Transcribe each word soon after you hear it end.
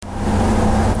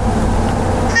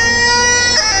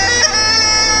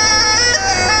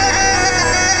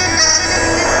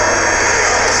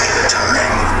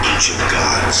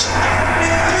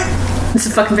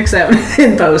fucking fix that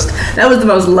in post. That was the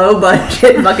most low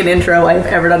budget fucking intro I've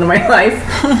ever done in my life.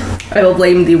 I will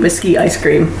blame the whiskey ice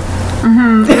cream.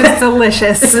 It was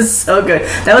delicious. This is so good.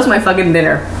 That was my fucking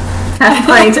dinner. Half a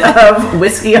pint of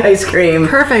whiskey ice cream.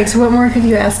 Perfect. What more could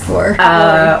you ask for?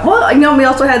 Well, we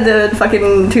also had the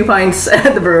fucking 2 pints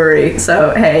at the brewery.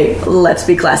 So, hey, let's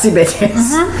be classy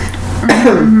bitches.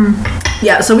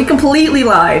 Yeah, so we completely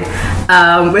lied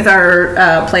with our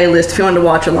playlist. If you wanted to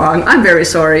watch along, I'm very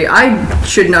sorry. I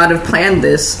should not have planned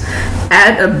this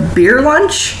at a beer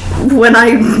lunch when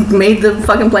I made the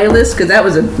fucking playlist, because that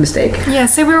was a mistake. Yeah,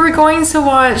 so we were going to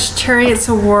watch Chariots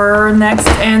of War next,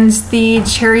 and the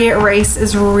chariot race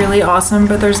is really awesome,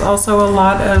 but there's also a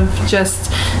lot of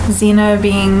just Xena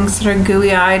being sort of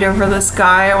gooey-eyed over the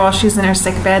sky while she's in her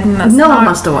sick bed, and no one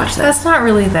wants to watch that. That's not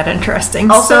really that interesting.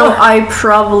 Also, I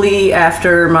probably,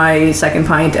 after my second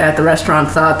pint at the restaurant,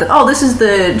 thought that, oh, this is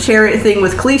the chariot thing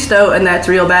with Callisto, and that's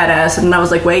real badass, and I was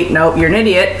like, wait, no, you're an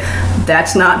idiot.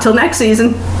 That's not till next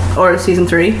season. Or season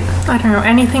 3. I don't know,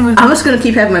 anything with... I'm just going to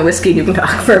keep having my whiskey and you can talk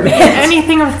for a minute.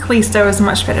 Anything with Callisto is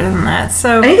much better than that,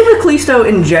 so... Anything with Callisto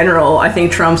in general, I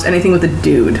think, trumps anything with a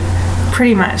dude.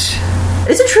 Pretty much.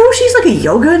 Is it true she's like a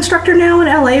yoga instructor now in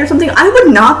LA or something? I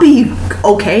would not be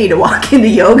okay to walk into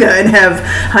yoga and have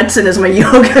Hudson as my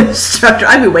yoga instructor.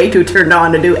 I'd be way too turned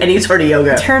on to do any sort of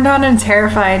yoga. Turned on and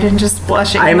terrified and just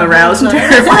blushing. I'm aroused and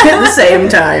terrified at the same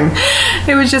time.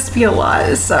 It would just be a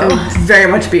lot, so... It would very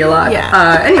much be a lot.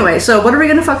 Yeah. Anyway, so what are we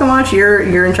going to fucking watch?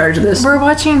 You're in charge of this. We're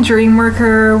watching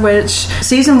Dreamworker, which...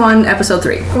 Season 1, Episode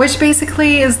 3. Which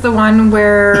basically is the one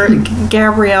where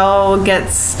Gabrielle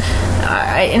gets...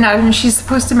 she's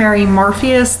supposed to marry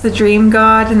Morpheus, the dream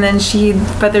god, and then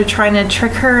but they're trying to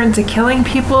trick her into killing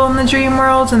people in the dream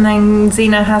world, and then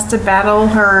Xena has to battle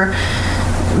her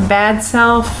bad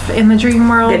self in the dream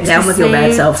world. Get down with your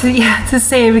bad self. To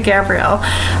save Gabrielle.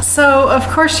 So, of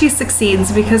course, she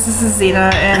succeeds because this is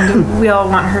Xena, and we all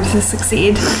want her to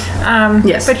succeed.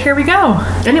 Yes. But here we go.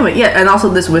 Anyway, yeah, and also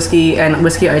this whiskey and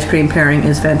whiskey ice cream pairing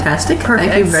is fantastic.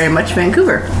 Perfect. Thank you very much,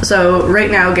 Vancouver. So, right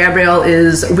now, Gabrielle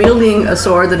is wielding a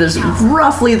sword that is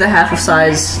roughly the half of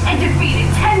size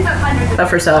of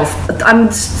herself.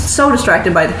 I'm so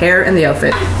distracted by the hair and the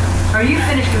outfit. Are you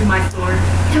finished with my sword?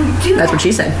 Don't do That's what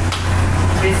she said.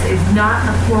 This is not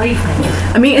a plaything.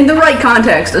 I mean, in the right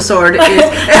context, a sword is...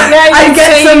 I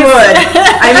get some wood.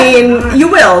 I mean, you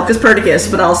will, because Perdiccas,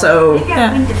 but also...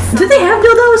 Yeah. Did they have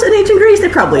dildos in ancient Greece? They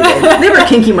probably did. They were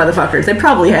kinky motherfuckers. They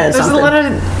probably had There's something. a lot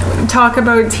of talk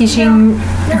about teaching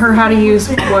her how to use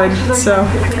wood, so...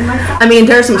 I mean,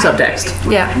 there's some subtext.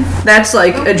 Yeah. That's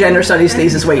like a gender studies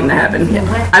thesis waiting to happen.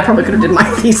 Yeah. I probably could have did my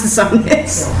thesis on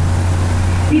this.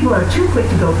 People are too quick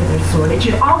to go for their sword. It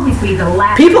should always be the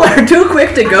last. People are too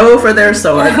quick to go for their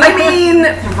sword. I mean,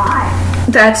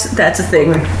 Survive. that's a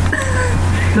thing.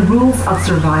 The rules of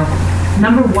survival.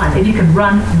 Number 1, if you can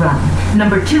run, run.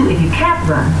 Number 2, if you can't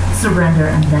run, surrender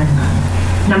and then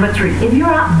run. Number 3, if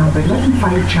you're outnumbered, let them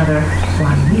fight each other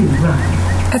while you run.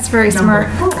 That's very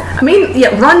Number smart. 4, I mean,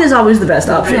 yeah, run is always the best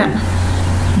option. Yeah.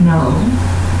 no.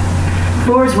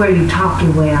 4 is where you talk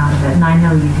your way out of it, and I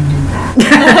know you can do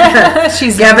that.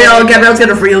 She's Gabrielle's got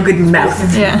a real good mouth.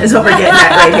 Yeah. Is what we're getting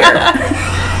at right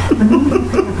here. The moment you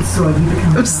pick up the sword, you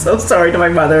become I'm so sorry to my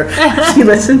mother. She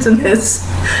listens to this.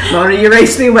 Mona, you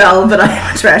raised me well, but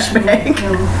I'm a trash bag.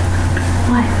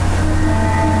 What?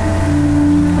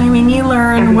 I mean, you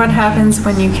learn what happens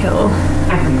when you kill.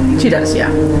 Everyone. She does,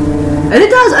 yeah. And it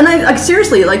does, and I like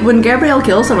seriously, like when Gabrielle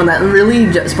kills someone, that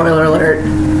really, spoiler alert,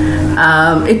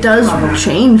 it does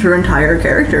change her entire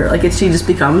character. Like she just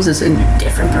becomes this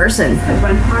different person. The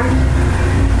run part?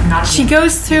 Not She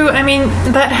goes through, I mean,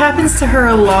 that happens to her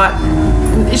a lot.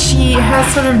 She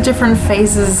has sort of different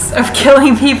phases of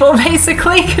killing people,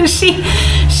 basically, because she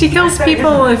kills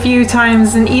people a few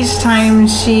times, and each time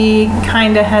she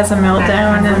kind of has a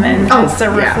meltdown and then has to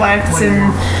yeah. reflect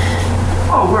and...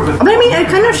 But I mean, it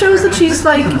kind of shows that she's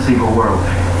like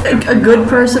a good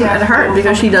person at heart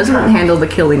because she doesn't handle the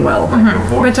killing well.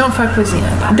 But don't fuck with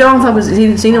Xena. Don't fuck with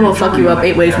Xena will fuck you up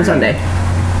 8 ways from Sunday.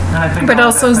 But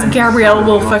also, Gabrielle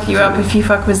will fuck you up if you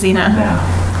fuck with Xena.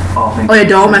 Oh yeah,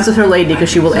 don't mess with her lady because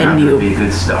she will end you. Be a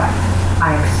good start.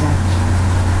 I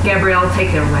accept. Gabrielle,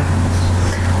 take their weapons.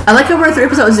 I like how we're 3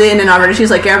 episodes in and already she's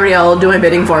like, Gabrielle, do my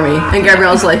bidding for me. And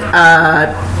Gabrielle's like,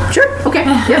 sure, okay,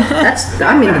 yeah,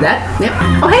 I'm into that. Yep.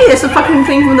 Oh hey, it's the fucking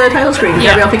thing from the title screen.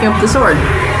 Yeah. Gabrielle picking up the sword.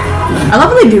 I love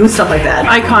when they do stuff like that.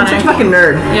 Iconic. I'm such a fucking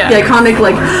nerd. Yeah. The iconic,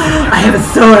 like, I have a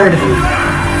sword.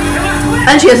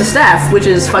 And she has a staff, which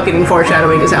is fucking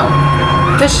foreshadowing as hell.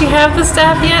 Does she have the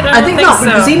staff yet? I think no,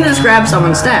 so. Xena just grabbed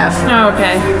someone's staff. Oh,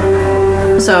 okay.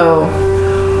 So,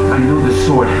 I know the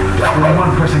sword. Only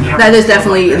one person carries. That is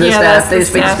definitely the Yeah, staff. that's They the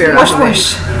just made the staff. spirit Whoosh, off of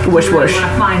it. whoosh. Whoosh whoosh.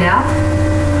 Want to find out?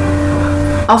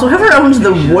 Also, whoever owns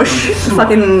the Whoosh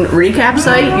fucking recap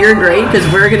site, you're great, because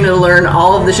we're going to learn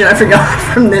all of the shit I forgot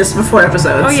from this before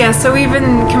episodes. Oh yeah, so we've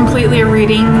been completely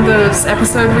reading those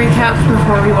episode recaps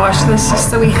before we watch this, just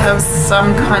so we have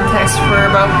some context for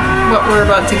about what we're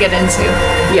about to get into.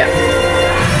 Yeah.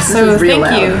 So This is real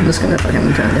thank loud. you. I'm just going to fucking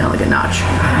turn it down like a notch.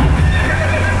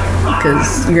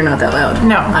 Because you're not that loud.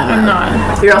 No, I'm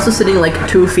not. You're also sitting like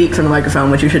 2 feet from the microphone,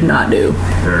 which you should not do.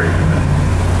 Very good.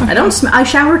 I don't smell. I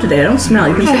showered today. I don't smell.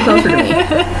 You can sit closer to me. She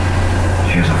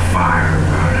has a fire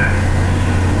about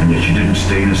her, and yet she didn't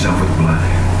stain herself with blood.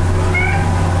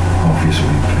 Obviously,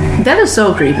 please. That is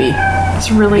so creepy. It's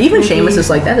really Even creepy. Seamus is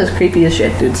like, that is creepy as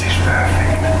shit, dude. She's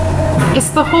perfect. It's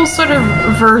the whole sort of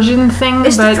version thing,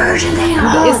 It's but the version thing.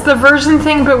 it's the version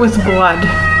thing, but with blood.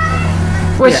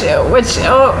 Which,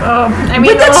 I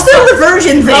mean, But that's also- still the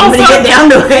virgin thing when you get down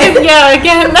to it. Yeah,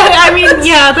 again, I mean,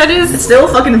 yeah, that is. Still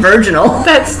fucking virginal.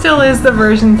 That still is the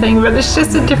version thing, but it's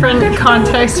just a different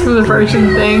context for the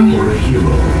version thing. You're a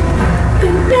hero.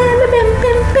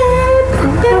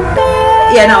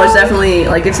 Yeah, no, it's definitely,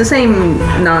 like, it's the same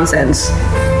nonsense.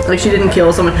 Like, she didn't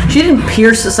kill someone. She didn't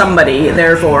pierce somebody,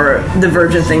 therefore, the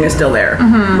virgin thing is still there.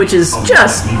 Which is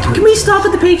just... Can we stop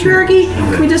with the patriarchy?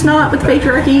 Can we just not with the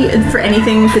patriarchy for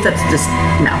anything? Because that's just...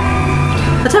 No.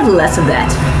 Let's have less of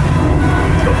that.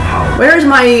 Where is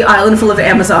my island full of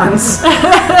Amazons?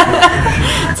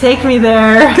 Take me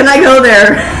there. Can I go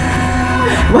there?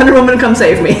 Wonder Woman, come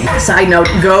save me. Side note,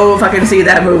 go fucking see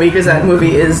that movie, because that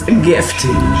movie is a gift.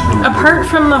 Apart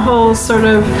from the whole sort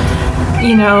of,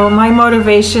 my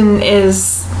motivation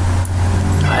is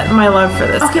my love for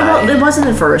this Okay, guy. well, it wasn't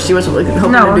at first. She was like,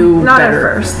 hoping no, to do not better.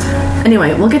 at first.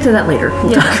 Anyway, we'll get to that later.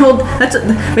 We'll Yeah. talk,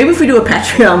 maybe if we do a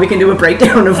Patreon, we can do a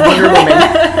breakdown of Wonder Woman.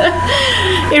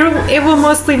 It will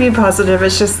mostly be positive.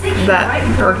 It's just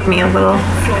that irked me a little.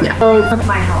 Yeah.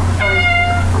 My help.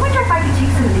 I wonder if I could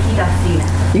take some of the heat off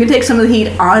Zena. You can take some of the heat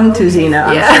onto Xena.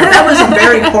 I'm Yeah. sorry. That was a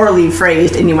very poorly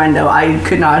phrased innuendo. I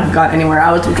could not have got anywhere.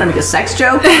 I was trying to make a sex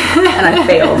joke, and I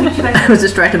failed. I was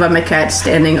distracted by my cat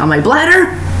standing on my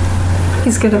bladder.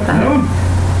 He's good at that.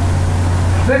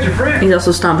 That's your friend. He's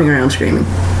also stomping around screaming.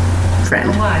 Friend.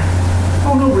 Why?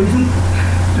 Oh, no reason.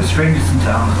 Just strangers in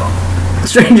town is all.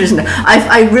 Strangers.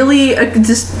 I really I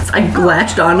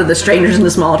latched onto the strangers in the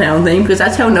small town thing because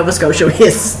that's how Nova Scotia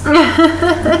is.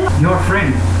 Your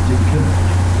friend didn't kill her.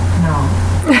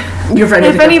 No. Your friend.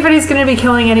 If anybody's going to be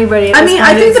killing anybody, I mean,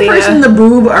 I think the person in the the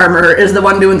boob armor is the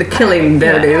one doing the killing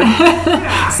there, dude.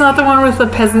 it's not the one with the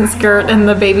peasant skirt and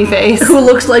the baby face. Who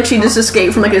looks like she just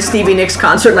escaped from like a Stevie Nicks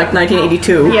concert in like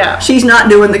 1982. Yeah. She's not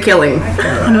doing the killing.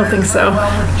 I don't think so.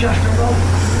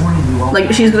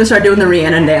 Like, she's gonna start doing the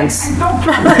Rhiannon dance.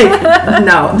 Like,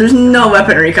 no. There's no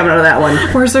weaponry coming out of that one.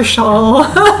 Where's her shawl?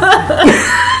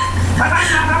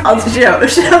 I'll show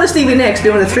the Stevie Nicks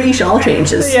doing the 3 shawl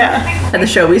changes. Yeah. At the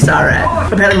show we saw her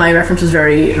at. Apparently my reference was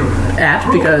very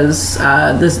apt because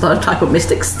there's a lot of talk about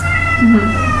mystics.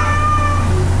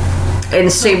 And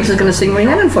Seamus is gonna sing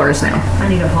Rhiannon for us now. I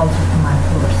need a halter for my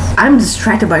horse. I'm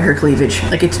distracted by her cleavage.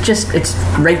 Like, it's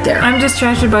right there. I'm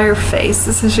distracted by her face.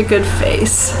 It's such a good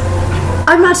face.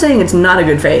 I'm not saying it's not a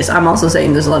good face. I'm also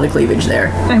saying there's a lot of cleavage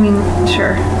there. I mean,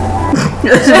 sure.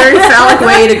 It's a very phallic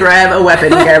way to grab a weapon,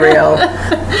 Gabrielle.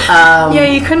 Yeah,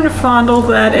 you couldn't fondle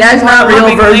that. That's any not more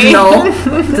real lovingly.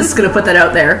 virginal. Just gonna put that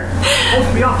out there.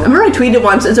 Remember I tweeted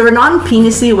once, is there a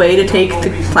non-penisy way to take the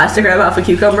plastic wrap off a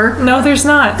cucumber? No, there's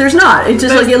not. There's not. It's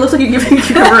just like, it looks like you're giving a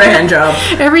cucumber a hand job.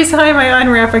 Every time I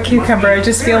unwrap a cucumber, I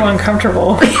just feel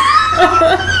uncomfortable.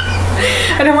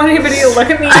 I don't want anybody to look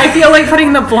at me. I feel like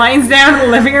putting the blinds down in the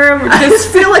living room. I just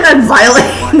feel like I'm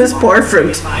violating this poor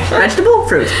fruit. Vegetable?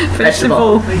 Fruit.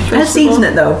 Vegetable. It has seeds in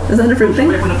it, though. Is that a fruit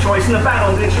thing?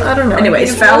 I don't know.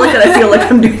 Anyways, phallic, and I feel like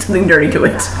I'm doing something dirty to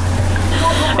it.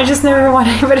 I just never want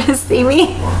anybody to see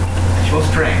me. Your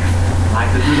strength,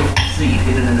 like the beautiful seed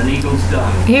hidden in an eagle's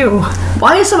dung. Ew.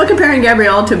 Why is someone comparing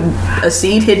Gabrielle to a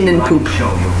seed hidden in poop? Show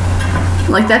you.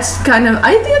 Like, that's kind of...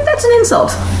 I think that's an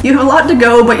insult. You have a lot to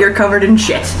go, but you're covered in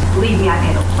shit. Believe me, I've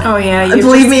handled plenty. Oh yeah, you've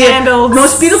Believe just me, handled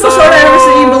most beautiful so sword I've ever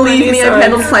seen. Believe many me, I've swords.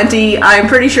 handled plenty. I'm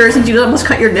pretty sure since you almost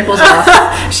cut your nipples off,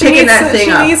 She picking needs, that thing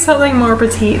she up. needs something more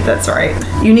petite. That's right.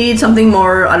 You need something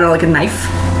more, I don't know, like a knife.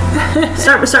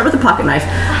 Start with a pocket knife.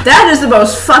 That is the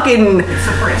most fucking... It's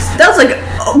a breast. That was like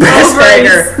breast Ovaries.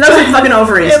 dagger. That was like fucking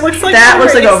ovaries. It looks like that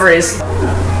looks like ovaries.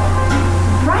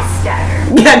 ovaries. Breast dagger.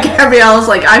 Yeah, Gabrielle's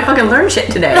like, I fucking learned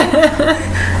shit today.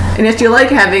 And if you like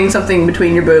having something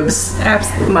between your boobs,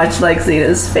 Absolutely. much like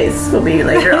Xena's face will be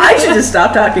later. I should just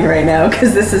stop talking right now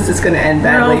because this is just going to end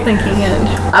We're all badly. thinking it.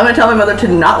 I'm going to tell my mother to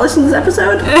not listen to this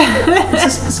episode.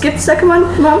 Just skip the second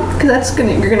one, Mom, because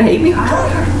you're going to hate me.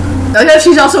 Okay,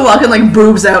 she's also walking like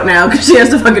boobs out now because she has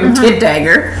the fucking tit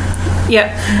dagger.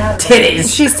 Yep.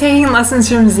 Titties. She's taking lessons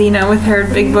from Xena with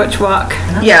her big butch walk.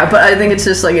 Yeah, but I think it's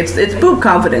just like it's boob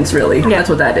confidence, really. Yeah. That's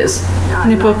what that is.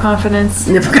 Nipple confidence.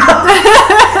 Nipple confidence.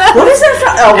 What is that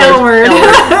from? L-word.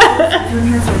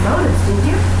 Enhance your motives, did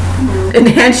you?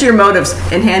 Enhance your motives.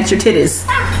 Enhance your titties.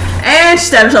 And she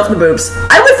stabbed herself in the boobs.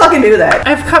 I would fucking do that.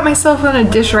 I've cut myself on a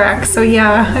dish rack, so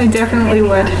yeah, I definitely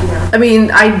would. I mean,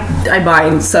 I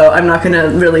bind, so I'm not gonna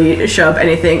really shove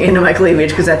anything into my cleavage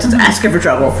because that's just asking for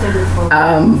trouble.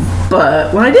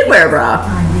 But when I did wear a bra,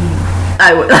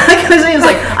 I would. Like I was saying, it's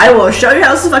like I will show you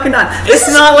how this is fucking done.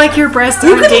 It's not like your breasts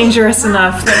are dangerous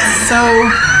enough. That's so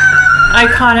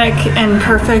iconic and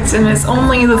perfect, and it's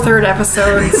only the 3rd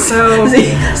episode, so...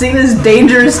 Seeing this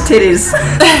dangerous titties.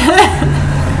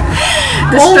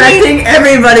 Distracting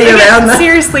everybody around them.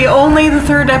 Seriously, only the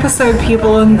 3rd episode,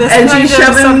 people, and this And kind she's of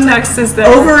shoving subtext is there.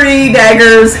 ovary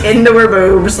daggers into her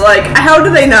boobs. Like, how do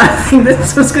they not think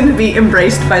this was going to be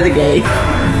embraced by the gay?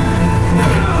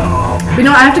 You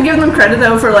know, I have to give them credit,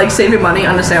 though, for, like, saving money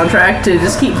on the soundtrack to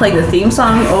just keep playing the theme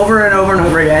song over and over and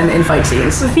over again in fight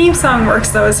scenes. The theme song works,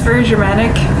 though. It's very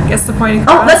dramatic. Gets the point Oh,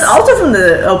 across. that's also from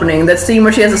the opening. That scene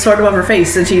where she has a sword above her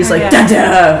face and she's like, Yeah.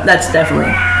 da-da. That's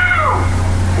definitely...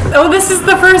 Oh, this is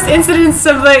the first incidence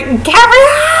of the...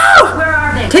 Gabrielle! Where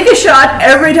are they? Take a shot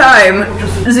every time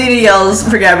Xena yells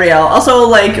for Gabrielle. Also,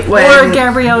 like, when... Or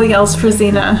Gabrielle yells for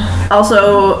Xena.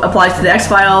 Also applies to the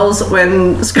X-Files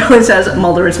when Scully says,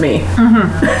 Mulder, it's me.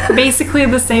 Basically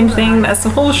the same thing as the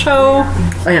whole show.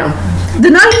 I know. The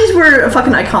 90s were a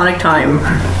fucking iconic time.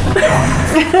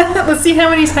 Let's see how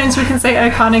many times we can say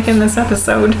iconic in this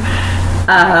episode.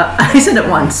 I said it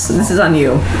once. This is on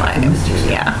you.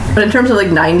 Yeah. But in terms of like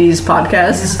 90s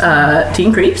podcasts,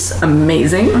 Teen Creeps,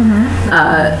 amazing.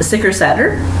 Sicker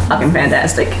Sadder, fucking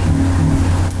fantastic.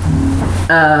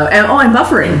 And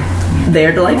Buffering.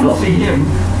 They're delightful. See him.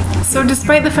 So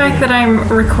despite the fact that I'm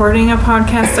recording a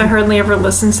podcast, I hardly ever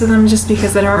listen to them just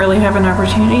because I don't really have an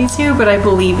opportunity to, but I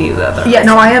believe you that. Yeah,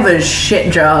 no, I have a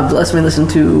shit job that lets me listen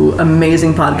to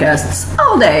amazing podcasts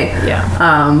all day. Yeah.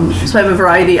 So I have a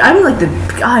variety.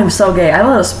 I'm so gay. I have a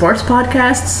lot of sports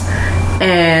podcasts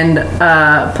and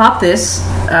Pop This.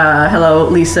 Hello,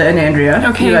 Lisa and Andrea.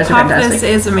 Okay, you guys are Pop fantastic. This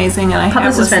is amazing, and I Pop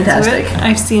have This is listened fantastic. to it.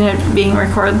 I've seen it being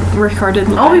recorded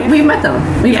live. Oh, we've met them.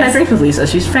 We've had Yes. drinks with Lisa.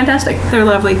 She's fantastic. They're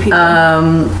lovely people.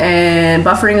 And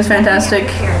Buffering is fantastic.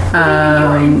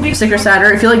 Sicker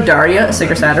Sadder. If you like Daria,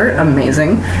 Sicker Sadder,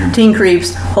 amazing. Teen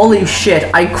Creeps, holy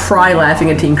shit, I cry laughing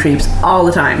at Teen Creeps all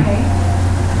the time.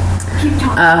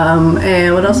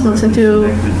 And what else am I listening to?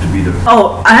 Expected to be the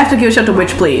Oh, I have to give a shout to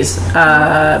Witch Please,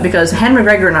 because Hen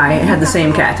McGregor and I had the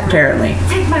same cat, apparently.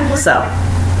 Take my word. So,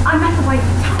 I'm at the White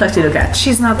House. Tuxedo Cat.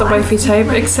 She's not the wifey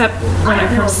type, except when it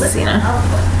comes to Xena.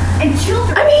 And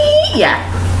children. I mean, yeah.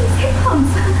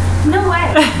 No way.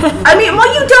 I mean,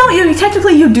 well, you don't.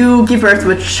 Technically, you do give birth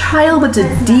to a child, but it's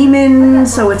a demon,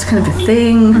 so it's kind of a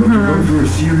thing. Go through a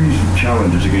series of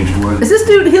challenges against worthy Is this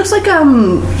dude? He looks like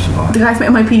the guy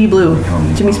from NYPD Blue,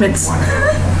 Jimmy Smits.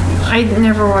 I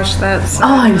never watched that. So Oh, I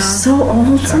don't I'm know. so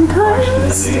old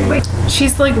sometimes.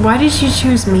 She's like, why did you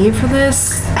choose me for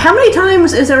this? How many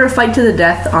times is there a fight to the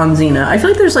death on Xena? I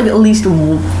feel like there's like at least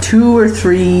 2 or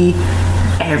 3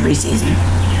 every season.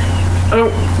 Oh,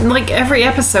 like every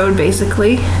episode,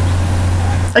 basically.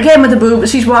 Again with the boob,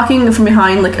 she's walking from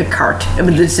behind like a cart. I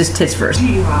mean, this is tits first.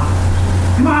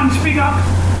 Come on, speak up.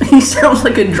 He sounds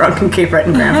like a drunken Cape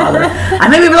Breton grandfather. I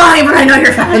may be blind, but I know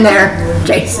you're fucking there.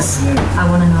 Jesus. I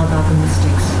want to know about the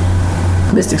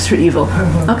mystics. Mystics are evil.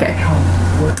 Okay.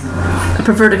 A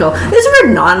perverted cult. Is there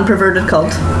a non-perverted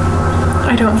cult?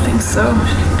 I don't think so.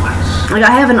 Like,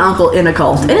 I have an uncle in a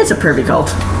cult, and it's a pervy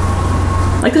cult.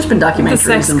 Like, there's been documentaries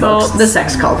sex and books. cult. The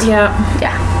sex cult. Yeah.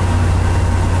 Yeah.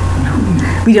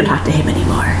 We don't talk to him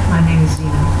anymore. My name is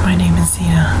Zena. My name is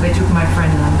Xena. They took my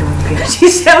friend and I'm going to get She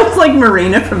sounds like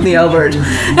Marina from The Albert.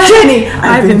 Jenny,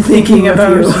 I've been thinking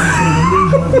about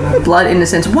you. Blood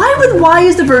innocence. Why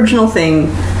is the virginal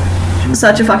thing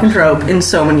such a fucking trope in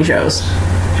so many shows?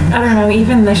 I don't know,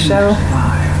 even this show.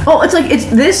 Oh,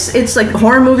 it's like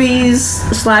horror movies,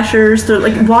 slashers. They're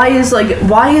like, why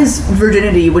is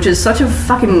virginity, which is such a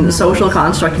fucking social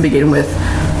construct to begin with,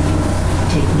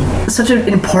 such an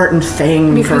important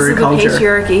thing Because for of culture? the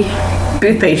patriarchy.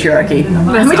 Big patriarchy.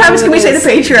 How That's many times all can we it say the is.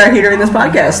 patriarchy during this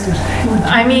podcast?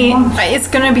 I mean, it's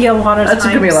gonna be a lot of That's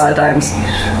times. gonna be a lot of times.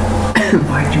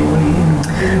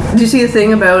 Did you see the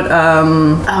thing about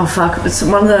it's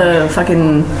one of the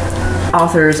fucking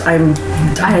authors. I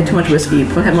had too much whiskey.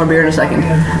 We'll have more beer in a second.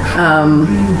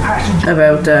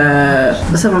 About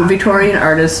some Victorian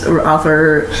artist or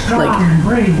author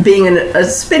like being a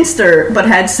spinster but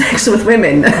had sex with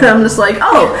women. And I'm just like,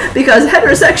 oh, because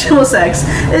heterosexual sex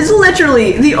is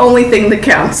literally the only thing that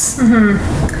counts.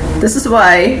 This is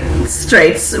why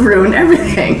straights ruin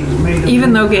everything.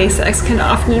 Even though gay sex can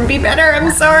often be better,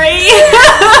 I'm sorry.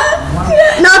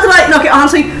 Not that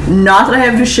honestly, not that I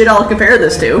have shit I'll compare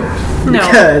this to. No.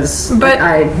 Because but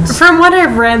from what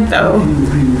I've read, though,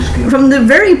 from the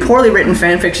very poorly written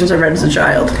fan fictions I read as a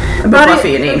child about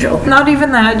Buffy and Angel. Not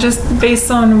even that, just based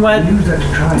on what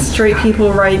straight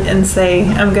people write and say,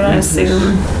 I'm gonna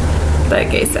assume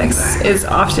that gay sex is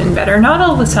often better. Not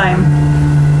all the time,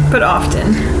 but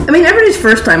often. I mean, everybody's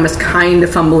first time is kind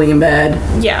of fumbly and bad.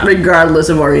 Yeah. Regardless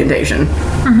of orientation.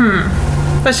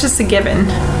 That's just a given.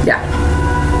 Yeah.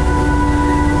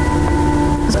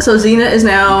 So Xena is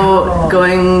now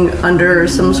going under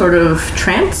some sort of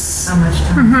trance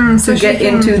So to get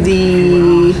into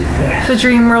the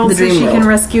dream world, so she can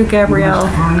rescue Gabrielle.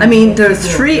 I mean, there are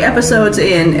 3 episodes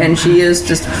in, and she is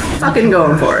just fucking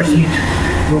going for it.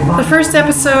 The first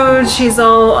episode, she's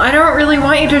all, I don't really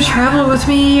want you to travel with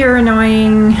me, you're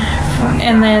annoying.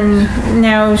 And then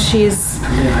now she's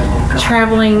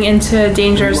traveling into a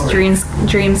dangerous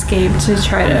dreamscape to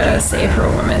try to save her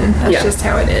woman. That's just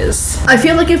how it is. I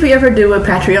feel like if we ever do a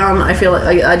Patreon, I feel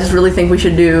like I just really think we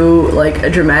should do like a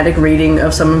dramatic reading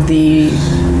of some of the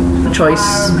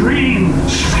choice.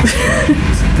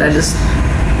 That is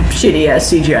shitty ass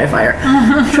CGI fire.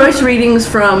 Choice readings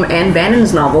from Anne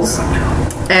Bannon's novels.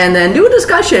 And then do a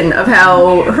discussion of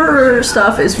how her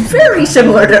stuff is very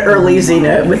similar to early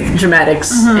Xena with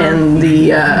dramatics and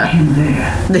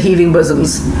the heaving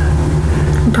bosoms.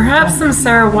 Perhaps some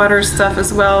Sarah Waters stuff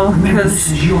as well,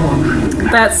 because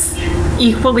that's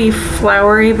equally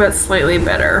flowery but slightly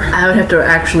better. I would have to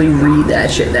actually read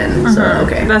that shit then. So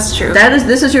okay, that's true.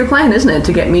 This is your plan, isn't it?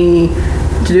 To get me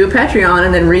to do a Patreon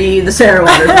and then read the Sarah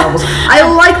Waters novels. I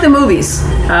like the movies.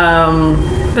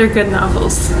 They're good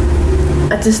novels.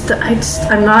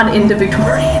 I'm not into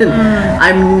Victorian.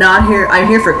 I'm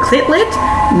here for Clit-Lit,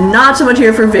 not so much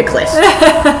here for Vic-Lit.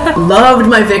 Loved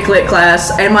my Vic-Lit class,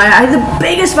 and I had the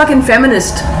biggest fucking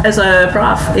feminist as a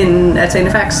prof at St.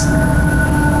 FX.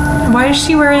 Why is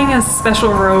she wearing a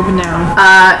special robe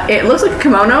now? It looks like a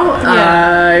kimono.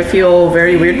 Yeah. I feel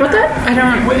very weird about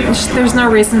that. There's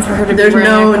no reason for her to be wearing a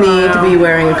kimono. There's no need to be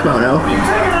wearing a kimono.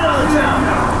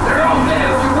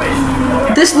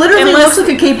 This literally looks like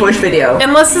a Kate Bush video.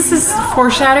 Unless this is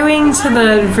foreshadowing to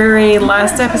the very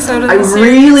last episode of the series. I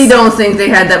really don't think they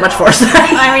had that much foresight.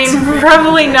 I mean,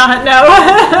 probably not, no.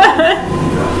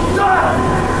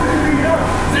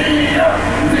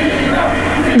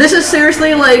 This is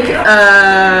seriously like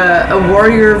a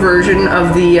warrior version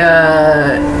of the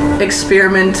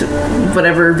Experiment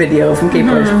whatever video from Kate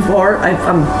Bush. 4?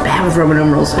 I'm bad with Roman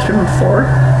numerals. Experiment 4?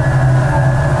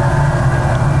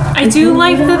 I do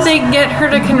like that they get her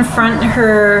to confront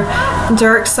her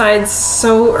dark side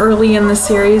so early in the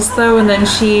series, though, and then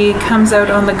she comes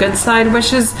out on the good side,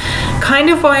 which is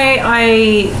kind of why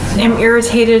I am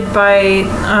irritated by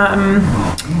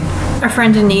A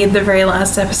Friend in Need, the very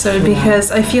last episode, because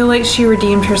I feel like she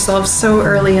redeemed herself so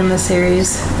early in the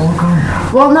series.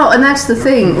 Well, no, and that's the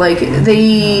thing. Like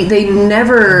they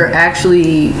never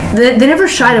actually they never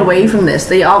shied away from this.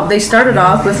 They started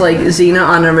off with like Xena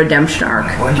on a redemption arc,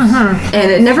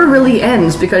 and it never really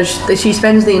ends because she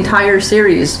spends the entire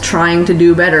series trying to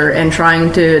do better and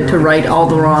trying to right all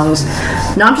the wrongs,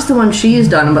 not just the ones she's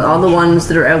done, but all the ones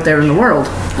that are out there in the world.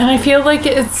 And I feel like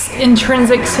it's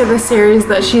intrinsic to the series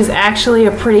that she's actually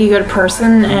a pretty good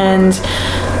person, and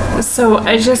so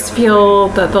I just feel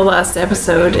that the last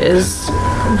episode is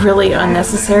really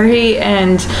unnecessary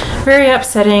and very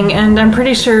upsetting, and I'm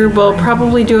pretty sure we'll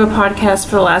probably do a podcast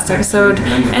for the last episode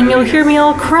and you'll hear me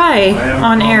all cry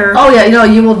on air. Oh yeah,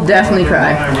 you will definitely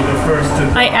cry.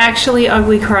 I actually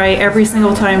ugly cry every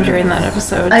single time during that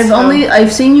episode.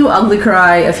 I've seen you ugly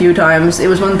cry a few times. It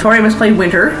was when Tori Amos played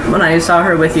Winter, when I saw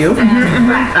her with you. When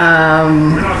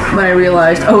I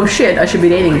realized, oh shit, I should be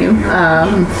dating you.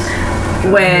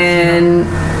 When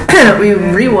we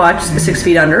rewatched 6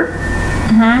 Feet Under.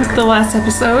 The last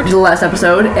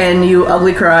episode, and you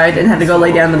ugly cried and had to go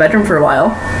lay down in the bedroom for a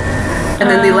while. And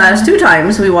then the last 2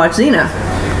 times we watched Xena.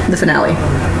 the finale.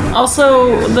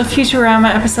 Also, the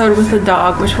Futurama episode with the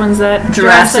dog. Which one's that?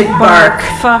 Jurassic Bark.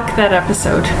 Fuck that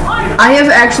episode. I have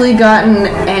actually gotten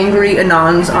angry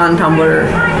anons on Tumblr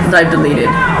that I've deleted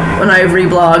when I've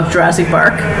reblogged Jurassic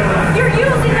Park.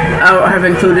 I have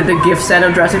included a gift set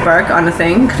of Jurassic Park on a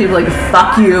thing. People are like,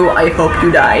 fuck you, I hope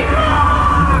you die.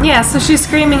 Yeah, so she's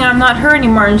screaming, I'm not her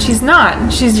anymore, and she's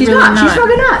not. She's really not. She's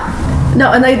fucking not.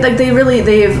 No, and they've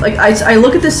I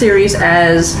look at the series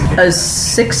as a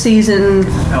 6-season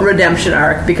redemption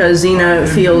arc because Xena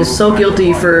feels so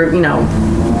guilty for,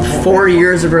 4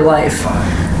 years of her life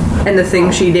and the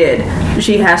things she did.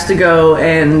 She has to go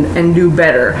and do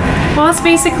better. Well, that's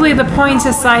basically the point,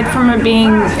 aside from it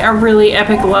being a really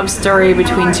epic love story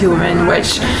between two women,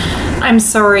 which, I'm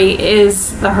sorry,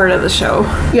 is the heart of the show.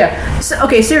 Yeah. So,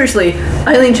 okay, seriously,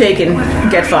 Eileen Chaikin,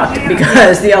 get fucked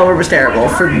because the L Word was terrible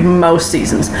for most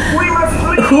seasons.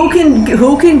 Who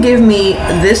can give me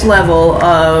this level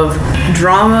of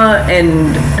drama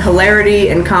and hilarity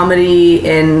and comedy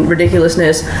and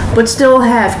ridiculousness, but still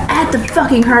have at the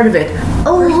fucking heart of it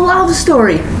a love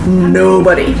story?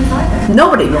 Nobody.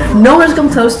 No one's come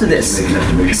close to this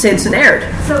since it aired.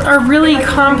 A really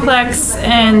complex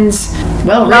and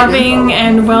Well-written.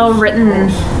 and well-written,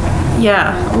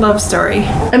 love story.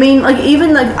 I mean, I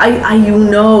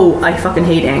fucking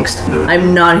hate angst.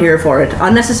 I'm not here for it.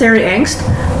 Unnecessary angst,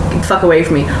 get the fuck away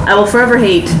from me. I will forever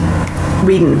hate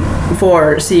Whedon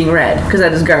for Seeing Red because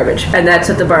that is garbage, and that's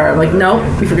at the bar. I'm like, no.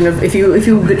 If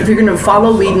you're gonna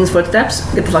follow Whedon's footsteps,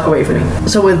 get the fuck away from me.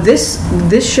 So with this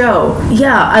show,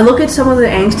 I look at some of the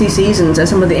angsty seasons and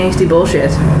some of the angsty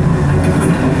bullshit.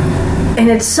 And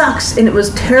it sucks, and it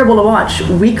was terrible to watch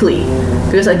weekly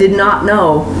because I did not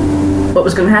know what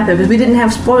was going to happen because we didn't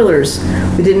have spoilers,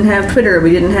 we didn't have Twitter, we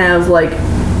didn't have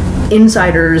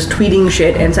insiders tweeting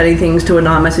shit and sending things to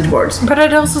non-message boards. But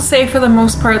I'd also say for the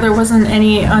most part there wasn't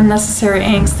any unnecessary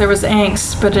angst. There was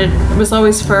angst, but it was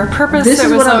always for a purpose.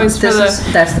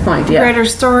 That's the point, yeah. Greater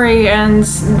story, and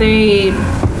they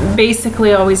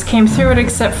basically always came through it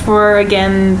except for,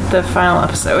 again, the final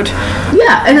episode.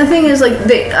 Yeah, and the thing is,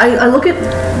 I look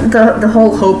at the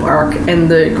whole Hope arc and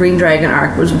the Green Dragon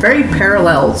arc was very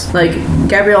parallels.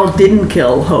 Gabrielle didn't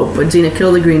kill Hope, but Xena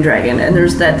killed the Green Dragon, and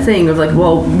there's that thing of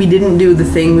we didn't do the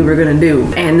thing we were going to do,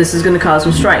 and this is going to cause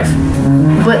some strife.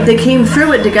 But they came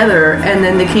through it together, and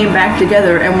then they came back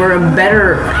together, and were a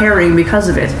better pairing because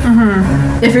of it.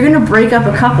 Mm-hmm. If you're going to break up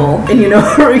a couple, and you know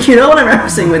what I'm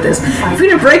referencing with this, if you're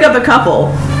going to break up a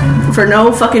couple for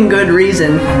no fucking good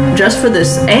reason, just for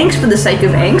this angst, for the sake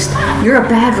of angst, you're a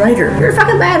bad writer. You're a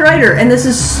fucking bad writer, and this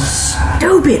is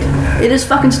stupid. It is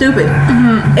fucking stupid.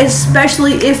 Mm-hmm.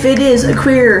 Especially if it is a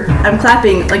queer, I'm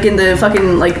clapping, in the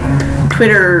fucking,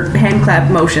 Twitter hand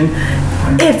clap motion.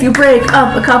 If you break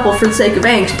up a couple for the sake of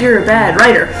angst, you're a bad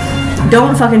writer.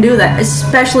 Don't fucking do that,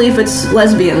 especially if it's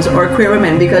lesbians or queer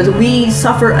women, because we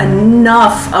suffer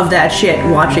enough of that shit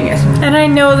watching it. And I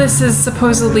know this is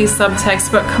supposedly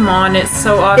subtext, but come on, it's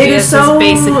so obvious. It is so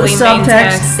it's basically subtext. Main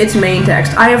text. It's main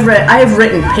text. I have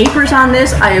written papers on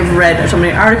this. I have read so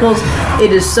many articles.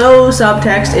 It is so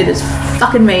subtext. It is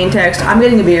fucking main text. I'm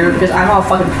getting a beer because I'm all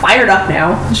fucking fired up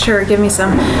now. Sure, give me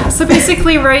some. So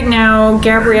basically right now,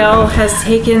 Gabrielle has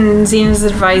taken Xena's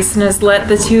advice and has let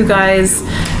the two guys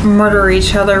murder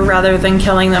each other rather than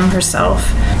killing them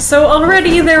herself. So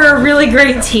already they're a really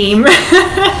great team.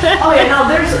 Oh yeah, no,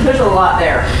 there's a lot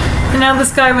there. And now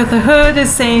this guy with the hood is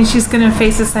saying she's going to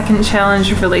face a second challenge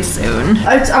really soon.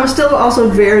 I'm still also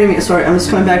I'm just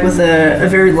coming back with a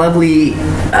very lovely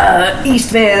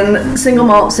East Van single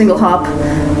malt, single hop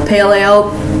pale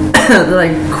ale that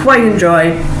I quite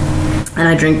enjoy and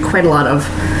I drink quite a lot of.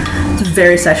 It's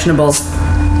very sessionable.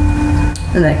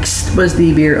 The next was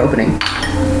the beer opening.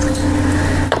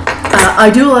 I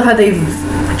do love how they've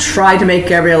tried to make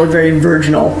Gabrielle very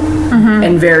virginal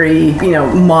and very,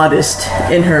 modest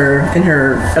in her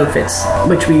outfits,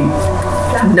 which we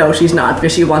know she's not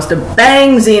because she wants to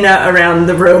bang Xena around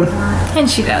the room. And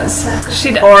she does.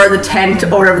 She does. Or the tent,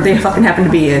 or whatever they fucking happen to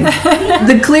be in.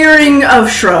 The clearing of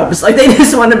shrubs. They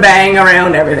just want to bang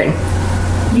around everything.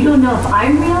 You don't know if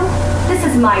I'm real? This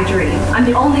is my dream. I'm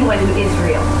the only one who is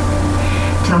real.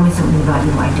 Tell me something about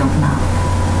you I don't know.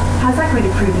 How's that going to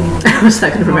prove anything? How's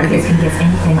that going to prove anything? Can guess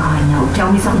anything I know.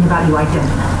 Tell me something about you I don't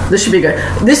know. This should be good.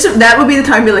 That would be the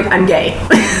time to be like, I'm gay.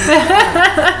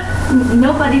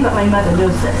 Nobody but my mother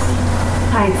knows this.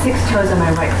 I had 6 toes on my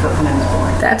right foot when I was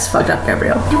born. That's fucked up,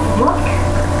 Gabrielle. Don't look.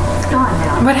 It's gone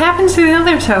now. What happened to the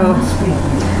other toe?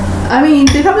 I mean,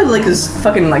 they probably just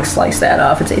fucking slice that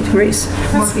off. It's 8 degrees.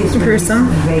 That's gruesome.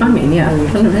 I mean, yeah.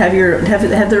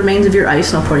 Have the remains of your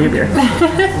ice, and I'll pour you a beer.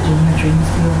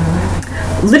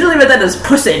 literally read that as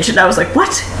pussage, and I was like,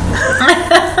 what?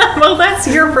 Well, that's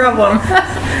your problem.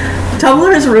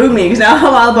 Tumblr has ruined me because now I'm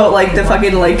all about like the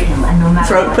fucking like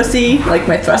throat pussy, like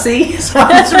my thrussie. So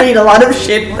I just read a lot of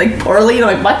shit like poorly, and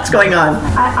I'm like, what's going on?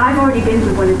 I've already been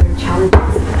to one of their challenges,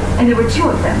 and there were 2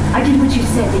 of them. I did what you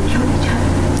said. They killed each other.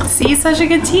 See, such a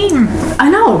good team. I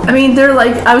know. I mean, they're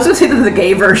like, I was gonna say they're the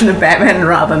gay version of Batman and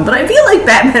Robin, but I feel like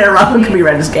Batman and Robin can be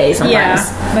read as gay sometimes. Yeah,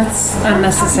 that's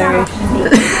unnecessary.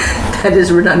 That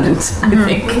is redundant, I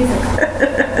think.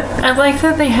 I like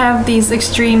that they have these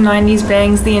extreme 90s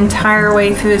bangs the entire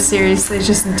way through the series. They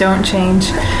just don't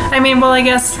change. I mean, well, I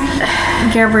guess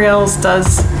Gabrielle's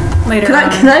does later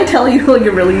on. Can I tell you like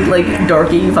a really like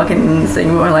dorky fucking thing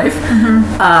about my life?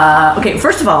 Okay,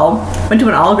 first of all, went to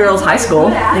an all-girls high school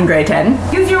in grade 10.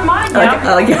 Use your mind.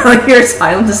 I like your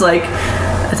silence is like,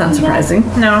 that's unsurprising.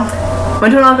 No.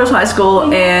 Went to an all-girls high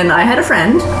school, and I had a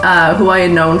friend who I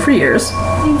had known for years,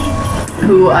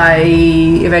 who I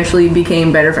eventually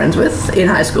became better friends with in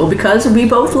high school because we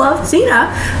both loved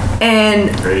Xena, and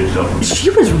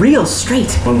she was real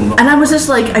straight, and I was just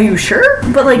like, are you sure?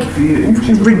 But like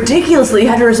ridiculously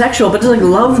heterosexual, but just like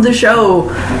loved the show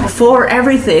for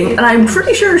everything, and I'm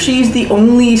pretty sure she's the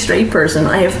only straight person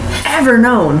I have ever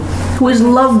known who has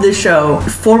loved this show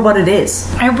for what it is.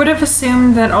 I would have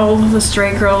assumed that all of the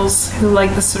straight girls who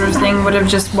like this sort of thing would have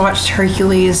just watched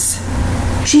Hercules.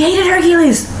 She hated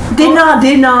Hercules. Did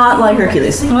not like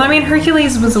Hercules. Well, I mean,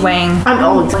 Hercules was Wang. I'm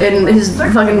old, and his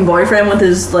fucking boyfriend with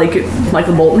his like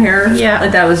Michael Bolton hair. Yeah,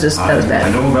 like that was I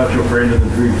bad. know about your friend in the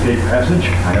Dream State Passage.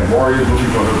 I have warriors looking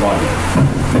for her body.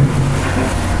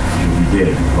 She'll be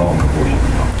dead long before she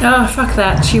comes. Oh, fuck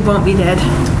that. She won't be dead.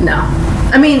 No,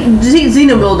 I mean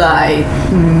Xena will die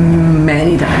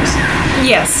many times.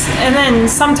 Yes, and then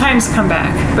sometimes come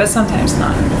back, but sometimes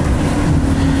not.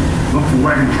 Look for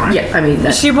wagon train. Yeah, I mean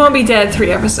that. She won't be dead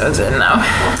 3 episodes in, though.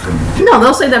 No,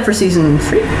 they'll say that for season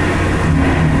 3,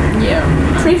 Yeah.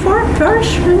 3, 4,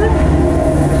 4-ish, maybe?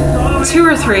 2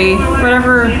 or 3,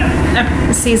 whatever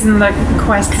season the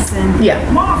quest is in. Yeah.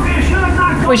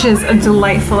 Which is a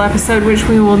delightful episode, which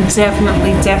we will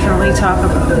definitely talk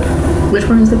about. Which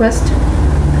one is the best?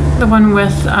 The one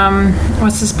with,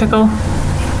 what's his pickle?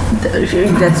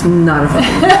 That's not a fucking.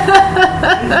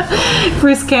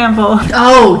 Bruce Campbell.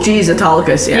 Oh, geez,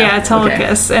 Autolycus, yeah. Yeah,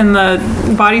 Autolycus. And the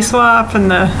body swap and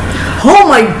the... Oh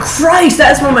my Christ,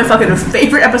 that's one of my fucking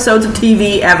favorite episodes of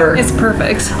TV ever. It's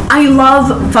perfect. I love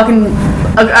a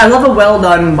well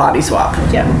done body swap.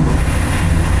 Yeah.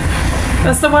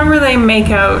 That's the one where they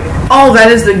make out. Oh,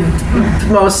 that is the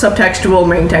most subtextual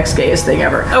main text gayest thing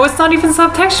ever. Oh, it's not even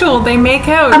subtextual. They make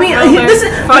out. I mean, this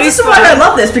is why I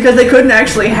love this, because they couldn't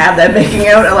actually have that making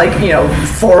out at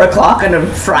 4 o'clock on a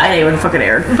Friday when it fucking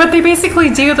aired. But they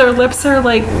basically do. Their lips are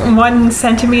 1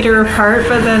 centimeter apart,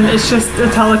 but then it's just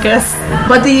Autolycus.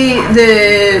 But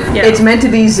it's meant to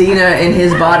be Xena in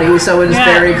his body, so it is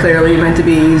very clearly meant to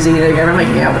be Xena together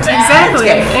making out. Exactly.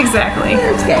 It's gay. Exactly.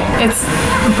 It's gay. It's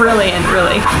brilliant,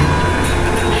 really.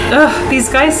 Ugh, these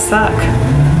guys suck.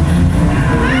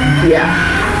 Yeah.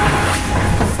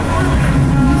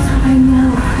 I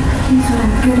know. He's what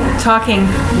I'm good at. Talking.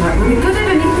 Not really good at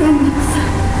anything.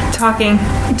 Talking.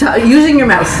 Using your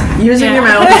mouth. Using your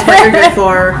mouth is what you're good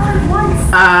for.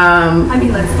 I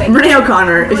mean, let's face it. Renee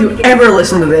O'Connor, if you ever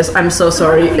listen to this, I'm so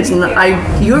sorry. It's not.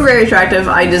 You are very attractive.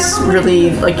 I just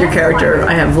really like your character.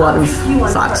 I have a lot of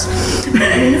thoughts. In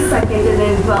a second, and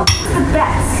then, well, the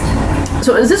best.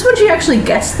 So is this when she actually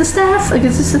gets the staff? Like,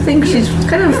 is this the thing? She's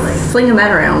kind of flinging that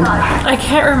around. I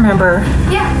can't remember.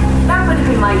 Yeah, that would have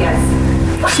been my guess.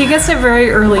 She gets it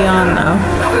very early on, though.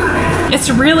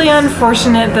 It's really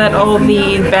unfortunate that all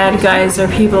the bad guys are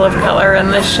people of color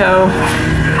in this show.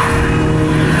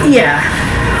 Yeah.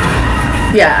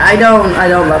 Yeah, I don't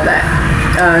love that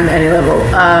on any level.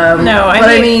 No,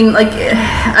 I mean,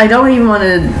 I don't even want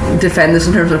to defend this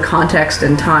in terms of context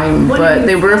and time, but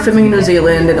they were filming in New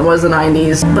Zealand and it was the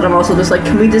 90s, but I'm also just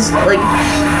can we just,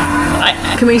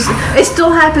 it still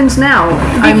happens now.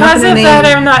 Because of that,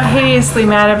 I'm not hideously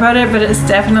mad about it, but it's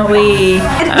definitely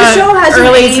the show hasn't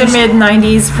early aged. to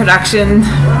mid-90s production.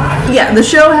 Yeah, the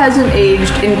show hasn't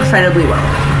aged incredibly well.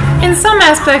 In some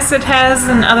aspects it has,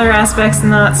 in other aspects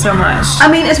not so much. I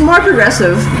mean, it's more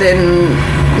progressive than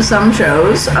some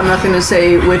shows. I'm not going to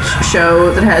say which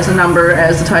show that has a number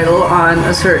as the title on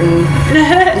a certain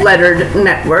lettered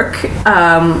network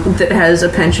that has a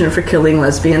penchant for killing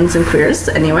lesbians and queers.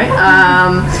 Anyway,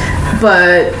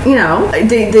 but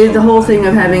the whole thing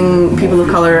of having people of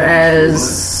color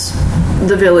as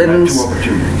the villains.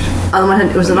 On the one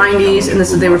hand, it was the 90s, and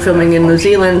they were filming in New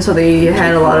Zealand, so they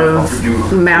had a lot of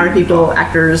Maori people,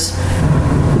 actors,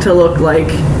 to look like,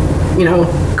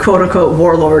 quote unquote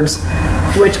warlords.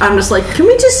 Which I'm just like, can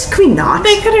we not?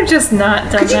 They could have just not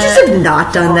done that. Could you just have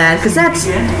not done that? Because that's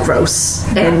gross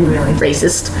and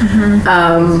racist.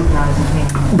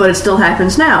 But it still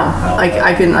happens now.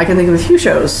 I can think of a few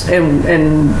shows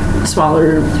and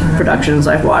smaller productions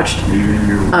I've watched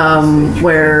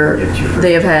where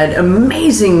they have had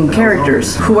amazing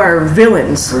characters who are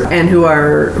villains and who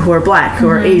are black, who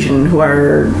are Asian, who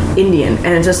are Indian,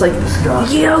 and it's just like,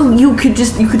 you could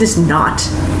just not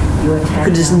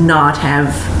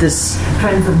have this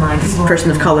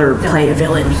person of color play a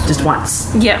villain just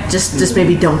once. Yeah. Just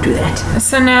maybe don't do that.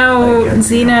 So now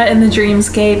Xena in the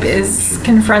Dreamscape is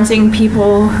confronting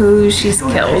people who she's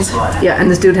killed. Yeah, and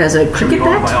this dude has a cricket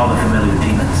bat. By all the familiar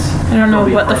demons. I don't know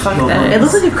what the fuck that It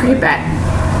looks is. like a cricket bat.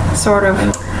 Sort of.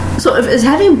 So is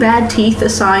having bad teeth a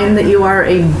sign that you are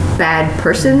a bad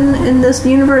person in this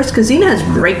universe? Because Xena has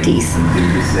great teeth.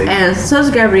 And so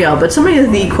does Gabrielle. But so many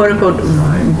of the quote-unquote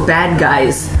bad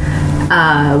guys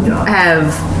have...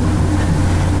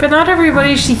 But not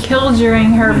everybody she killed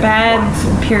during her bad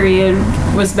period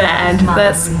was bad.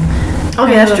 That's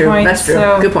Okay, that's the true. point, That's true.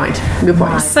 so- Good point. Good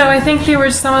point. So I think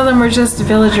some of them were just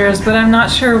villagers, but I'm not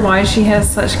sure why she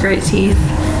has such great teeth.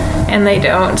 And they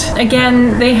don't.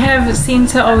 Again, they seem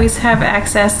to always have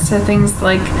access to things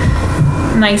like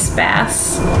nice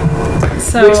baths.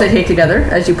 So Which they take together,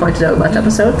 as you pointed out last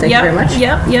episode. Thank you very much.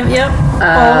 Yep. All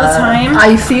the time.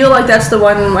 I feel like that's the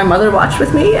one my mother watched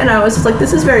with me, and I was just like,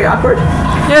 this is very awkward.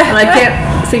 And I can't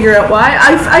figure out why.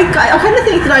 I kind of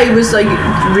think that I was like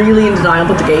really in denial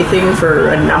about the gay thing for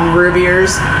a number of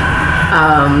years,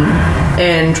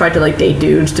 and tried to like date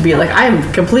dudes to be like, I am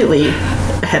completely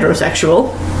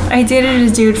heterosexual. I dated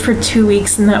a dude for 2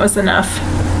 weeks, and that was enough.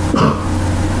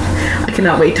 I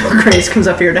cannot wait till Grace comes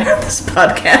up here to have this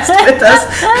podcast with us.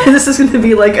 This is going to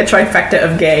be like a trifecta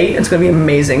of gay. It's going to be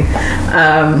amazing.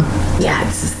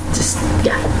 It's just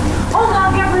Oh no,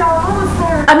 Gabrielle, almost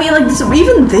there. I mean, like, so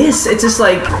even this, it's just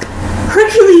like,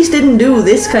 Hercules didn't do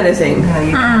this kind of thing. No,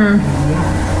 you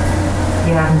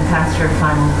You haven't passed your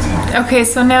final test. Okay,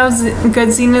 so now good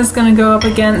Xena's gonna go up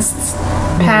against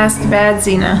past bad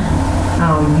Xena.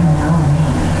 Oh,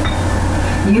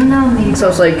 you know me. So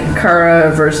it's like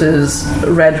Kara versus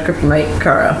Red Kryptonite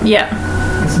Kara. Yeah.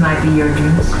 This might be your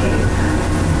dreamscape,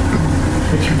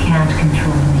 but you can't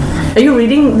control me. Are you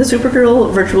reading the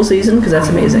Supergirl virtual season? Because that's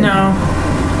amazing. No.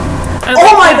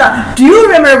 Oh my god! Do you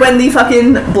remember when the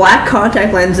fucking black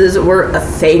contact lenses were a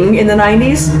thing in the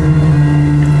 90s?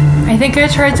 I think I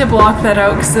tried to block that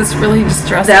out because it's really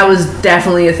distressing. That was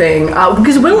definitely a thing.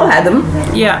 Because Willow had them.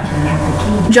 Yeah.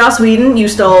 Joss Whedon, you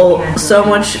stole so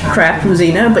much crap from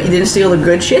Xena, but you didn't steal the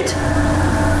good shit.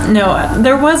 No,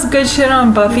 there was good shit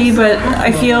on Buffy, but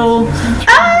I feel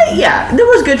Yeah, there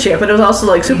was good shit, but it was also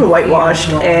like super whitewashed,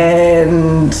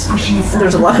 and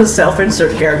there's a lot of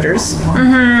self-insert characters,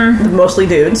 mostly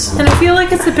dudes. and I feel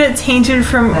like it's a bit tainted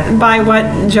by what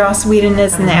Joss Whedon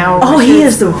is now. Oh, he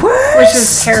is the worst. Which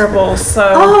is terrible. So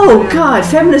Oh god,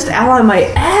 feminist ally my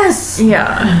ass.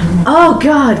 yeah. Oh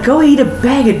god, go eat a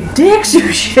bag of dicks, you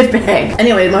shitbag.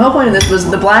 Anyway, my whole point of this was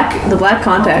the black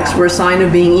contacts were a sign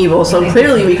of being evil, so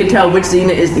clearly we can tell which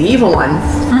Xena is the evil one.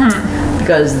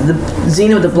 Because the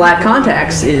Xena with the black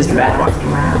contacts is the bad one.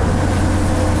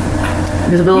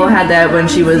 Because Willow had that when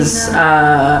she was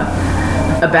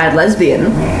a bad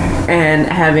lesbian and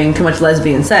having too much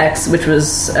lesbian sex, which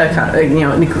was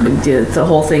the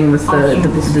whole thing with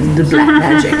the black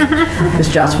magic. Because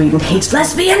Joss Whedon hates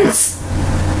lesbians.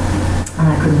 And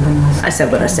I couldn't bring myself. I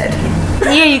said what I said.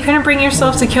 Yeah, you couldn't bring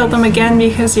yourself to kill them again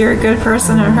because you're a good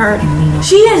person at heart.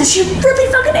 She is. She really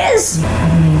fucking is.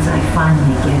 That means I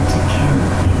finally get to kill you.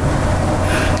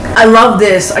 I love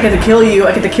this. I get to kill you.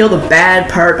 I get to kill the bad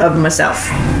part of myself.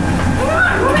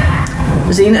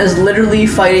 Xena is literally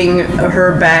fighting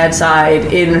her bad side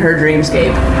in her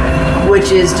dreamscape, which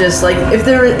is just like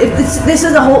this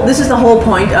is the whole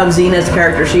point of Xena as a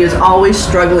character. She is always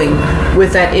struggling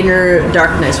with that inner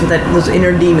darkness, with those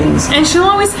inner demons. And she'll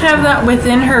always have that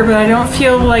within her, but I don't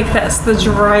feel like that's the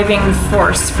driving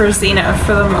force for Xena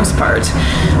for the most part.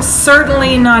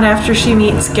 Certainly not after she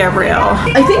meets Gabrielle.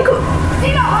 I think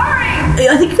you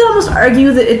could almost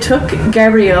argue that it took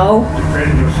Gabrielle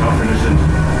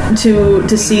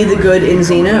to see the good in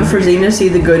Xena, for Xena to see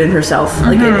the good in herself.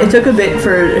 Like it took a bit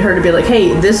for her to be like,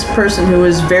 hey, this person who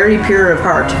is very pure of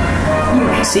heart,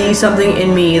 see something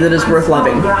in me that is worth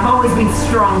loving. I've always been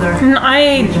stronger. And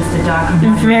I Just a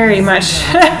dark very much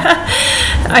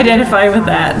identify with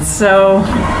that, so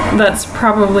that's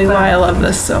probably why I love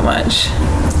this so much.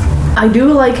 I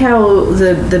do like how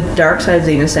the dark side of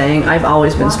Xena is saying, I've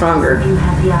always been stronger. You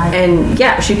have the eye. And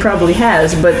yeah, she probably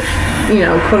has, but, you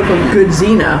know, quote unquote good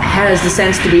Xena has the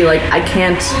sense to be like, I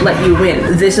can't let you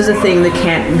win. This is a thing that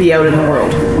can't be out in the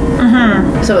world.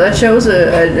 Mm-hmm. So that shows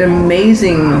an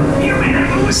amazing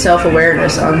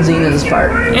self-awareness on Xena's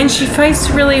part. And she fights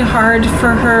really hard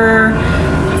for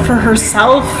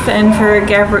herself and for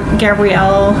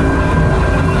Gabrielle.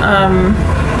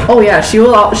 Oh yeah,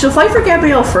 she'll fight for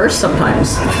Gabrielle first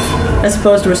sometimes, as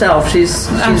opposed to herself. She's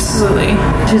Absolutely.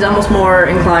 She's almost more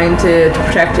inclined to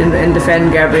protect and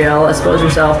defend Gabrielle as opposed to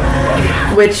herself,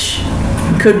 which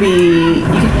could be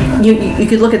you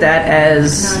could look at that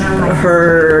as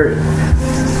her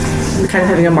kind of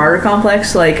having a martyr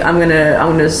complex. Like I'm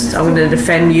gonna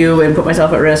defend you and put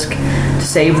myself at risk to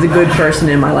save the good person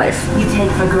in my life. You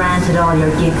take for granted all your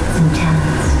gifts and talents.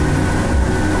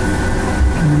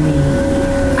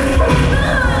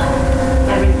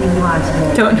 Everything you are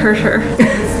today. Don't hurt her.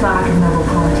 The spark and noble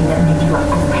quality that made you a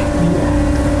great leader.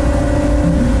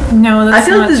 No, that's I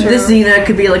feel not like true. this Xena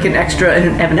could be like an extra in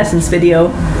an Evanescence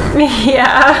video.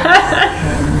 Yeah.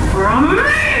 From me!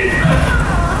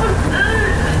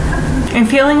 I'm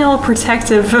feeling all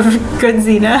protective of good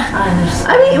Xena. I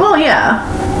understand. I mean, well, yeah.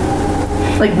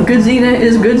 Like, good Xena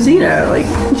is good Xena. Like,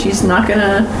 she's not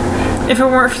gonna... If it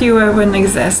weren't for you, I wouldn't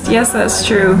exist. Yes, that's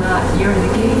true. You're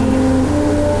the key.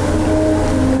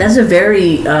 That's a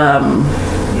very You're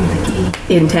the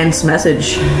key. intense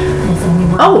message. There's only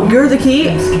one. Oh, you're the key,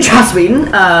 Joss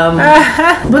Whedon.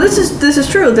 But this is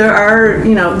true. There are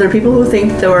people who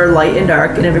think there are light and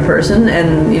dark in every person,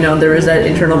 and there is that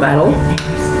internal battle.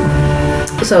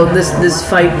 So this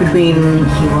fight between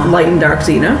light and dark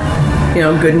Xena,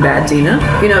 good and bad Xena.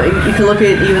 You can look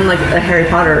at even like a Harry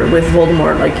Potter with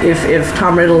Voldemort. Like if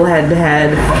Tom Riddle had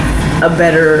a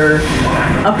better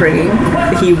upbringing,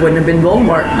 he wouldn't have been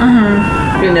Voldemort.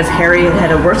 Mm-hmm. And if Harry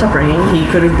had a worse upbringing, he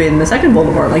could have been the second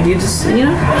Voldemort. Like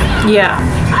Yeah.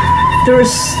 There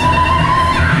was.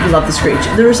 I love the screech.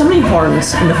 There were so many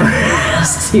horns in the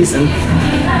first season.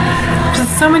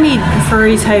 Just so many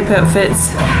furry type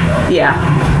outfits. Yeah.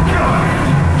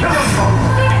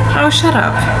 Oh, shut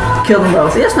up. Kill them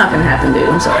both. That's not gonna happen, dude.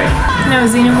 I'm sorry. No,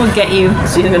 Xena will get you.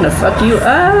 Xena gonna fuck you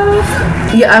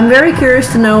up. Yeah, I'm very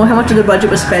curious to know how much of the budget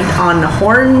was spent on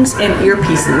horns and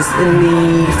earpieces in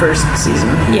the first season.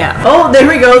 Yeah. Oh, there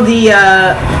we go.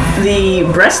 The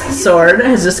breast sword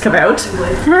has just come out.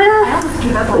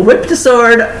 Whipped a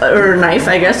sword or knife,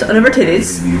 I guess, out of her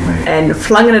titties, and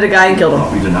flung it at a guy and killed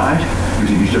him. Be denied. You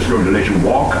think he's just going to let you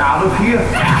walk out of here?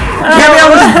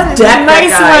 Gabrielle was decked Nice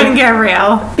that guy. one,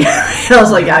 Gabrielle. I was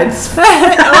like,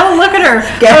 Oh, look at her.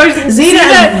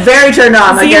 Xena is very turned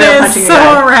on. Like, Xena Gabrielle is punching so a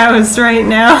guy. aroused right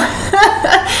now.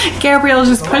 Gabrielle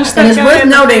just punched And that it's guy worth in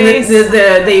the noting face.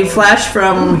 that they flash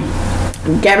from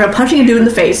Gabrielle punching a dude in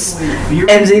the face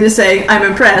and Xena saying, I'm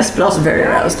impressed, but also very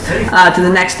aroused, to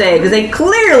the next day, because they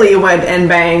clearly went and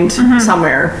banged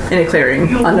somewhere in a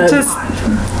clearing on a Just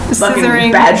fucking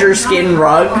scissoring. badger skin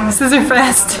rug Scissor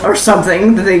fest. or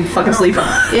something that they fucking sleep on.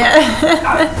 Yeah.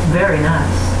 Very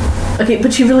nice. Okay,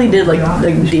 but she really did like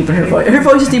deepen her voice. Her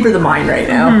voice is deeper than mine right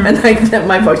now, and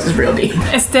my voice is real deep.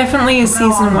 It's definitely a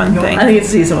season 1 thing. I think it's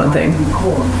a season 1 thing.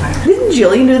 Didn't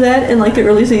Jillian do that in like the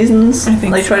early seasons? I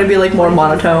think like so. try to be like more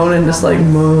monotone and just like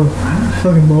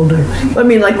fucking Mulder. I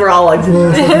mean, like we're all like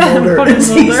Mulder Fucking in Mulder.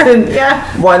 season Yeah.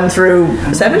 1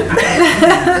 through 7.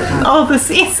 All the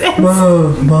seasons.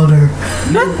 Mulder.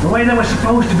 The way they were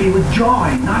supposed to be with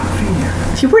joy, not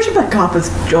fear. If you worship a cop with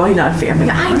joy, not fear, I mean,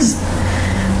 I just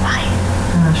why?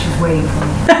 Oh, she's waiting for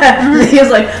me. He was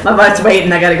like, my butt's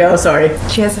waiting, I gotta go. Sorry.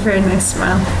 She has a very nice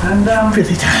smile. And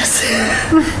Really does.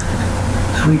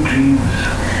 sweet dreams.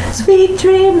 Sweet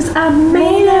dreams are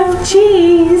made of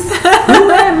cheese. Who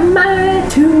am I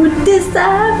to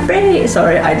disagree?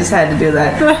 Sorry, I just had to do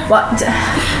that. What?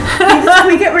 Can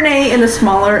we get Renee in a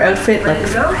smaller outfit? Like,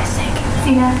 for Christ's sake.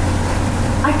 Xena,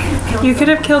 I could have killed You could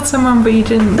have killed someone, but you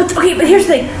didn't. But here's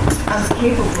the thing. I was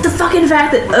capable. The fucking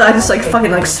fact that I just like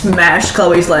fucking like smashed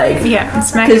Chloe's leg. Yeah,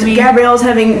 smack Because me. Gabrielle's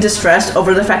having distress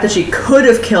over the fact that she could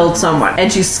have killed someone,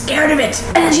 and she's scared of it,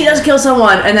 and then she does kill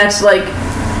someone, and that's like.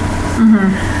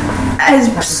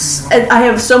 I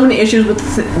have so many issues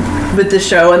with this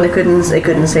show, and they couldn't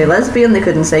say lesbian, they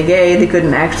couldn't say gay, they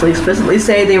couldn't actually explicitly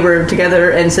say they were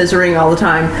together and scissoring all the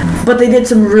time. But they did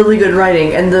some really good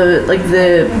writing, and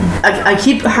I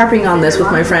keep harping on this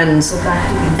with my friends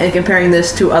and comparing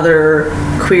this to other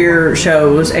queer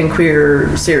shows and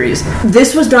queer series.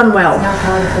 This was done well. Now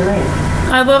part of the lake.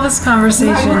 I love this It might work as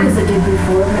conversation. it did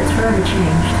before, but it's forever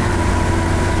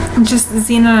changed. Just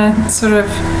Xena sort of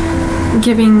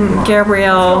giving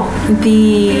Gabrielle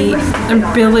the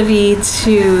ability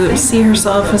to see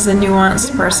herself as a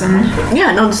nuanced person.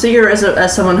 Yeah, no, to see her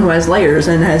as someone who has layers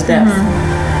and has depth.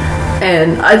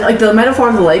 And I like the metaphor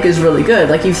of the lake is really good.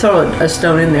 Like, you throw a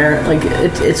stone in there, like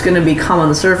it's going to be calm on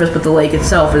the surface, but the lake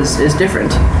itself is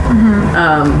different.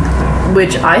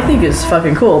 Which I think is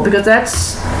fucking cool, because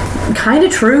that's kind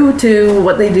of true to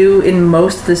what they do in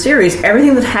most of the series.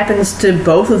 Everything that happens to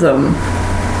both of them,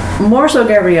 more so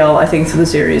Gabrielle, I think, through the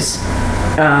series,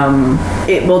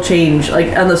 it will change.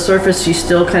 Like, on the surface, she's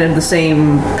still kind of the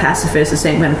same pacifist, the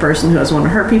same kind of person who doesn't want to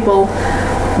hurt people.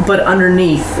 But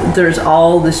underneath, there's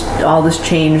all this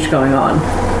change going on.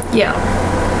 Yeah.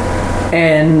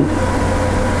 And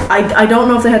I don't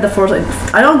know if they had the foresight.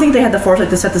 I don't think they had the foresight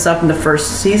to set this up in the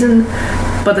first season.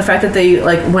 But the fact that they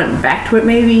like went back to it,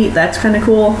 maybe that's kind of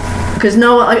cool. Because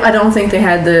I don't think they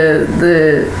had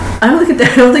I don't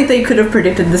think they could have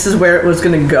predicted this is where it was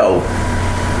going to go.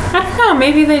 I don't know.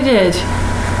 Maybe they did.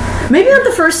 Maybe not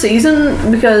the first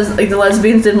season, because like the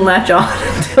lesbians didn't latch on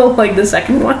until like the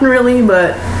second one, really.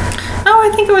 But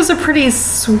I think it was a pretty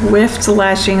swift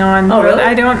latching on. Oh, really?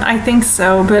 I think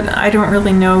so, but I don't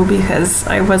really know, because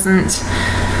I wasn't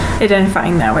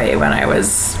identifying that way when I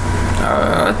was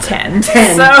 10.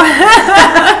 So,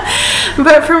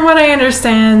 but from what I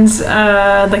understand,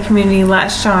 the community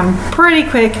latched on pretty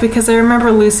quick, because I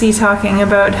remember Lucy talking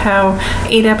about how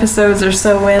 8 episodes or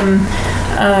so in,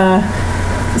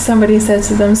 somebody said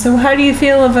to them, "So how do you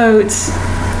feel about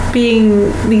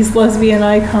being these lesbian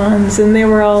icons?" And they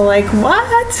were all like,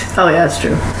 "What?" Oh yeah, that's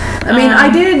true. I mean, I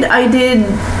did.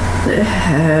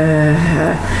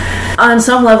 On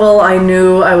some level, I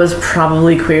knew I was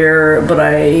probably queer, but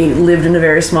I lived in a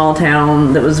very small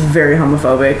town that was very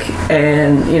homophobic,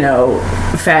 and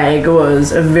fag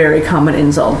was a very common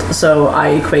insult. So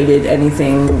I equated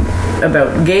anything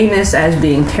about gayness as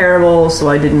being terrible. So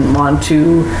I didn't want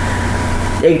to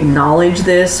acknowledge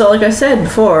this. So like I said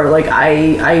before, like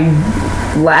I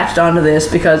latched onto this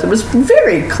because it was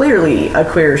very clearly a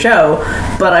queer show,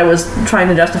 but I was trying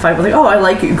to justify with like, oh, I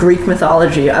like Greek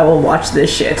mythology, I will watch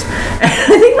this shit. And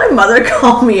I think my mother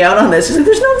called me out on this. She's like,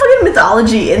 there's no fucking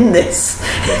mythology in this,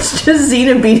 it's just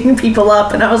Xena beating people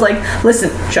up. And I was like,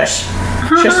 listen, shush,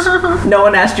 no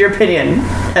one asked your opinion,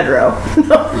 hetero.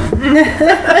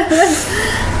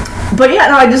 But yeah,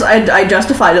 no, I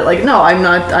justified it like, no, I'm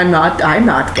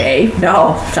not gay.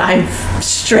 No, I'm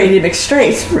straight and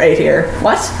straight right here.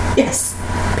 What? Yes.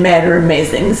 Men are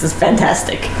amazing. This is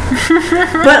fantastic.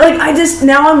 But like, I'm just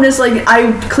like,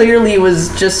 I clearly was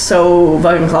just so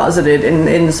fucking closeted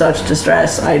in such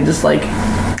distress. I just like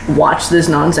watched this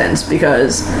nonsense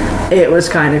because it was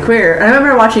kind of queer. And I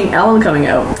remember watching Ellen coming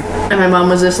out, and my mom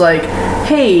was just like,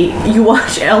 hey, you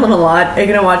watch Ellen a lot, are you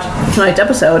gonna watch tonight's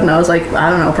episode? And I was like, I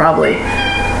don't know, probably.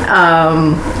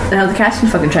 And now the cast can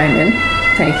fucking chime in.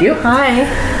 Thank you. Hi.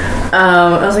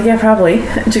 I was like, yeah, probably.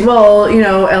 And she's like, well,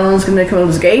 Ellen's gonna come out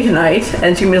as gay tonight.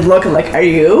 And she was looking like, are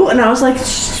you? And I was like,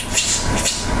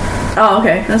 oh,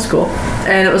 okay, that's cool.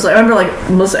 And it was like, I remember like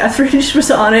Melissa Etheridge was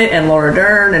on it, and Laura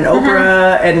Dern, and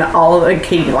Oprah, and all of like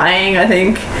Katie Lang, I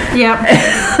think. Yep.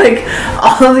 And, like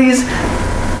all of these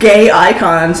gay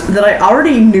icons that I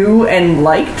already knew and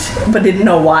liked, but didn't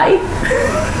know why.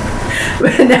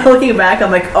 But now looking back,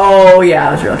 I'm like, oh yeah,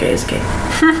 I was real gay as a kid.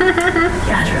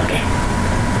 Yeah, I was real gay.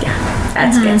 Yeah,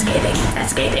 that's gay.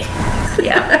 That's gay.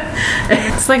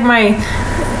 Yeah. It's like my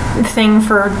thing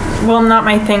for, well, not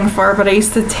my thing for, but I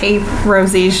used to tape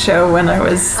Rosie's show when I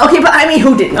was okay, but I mean,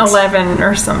 who didn't? 11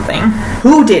 or something.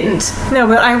 Who didn't? No,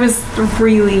 but I was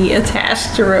really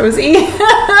attached to Rosie.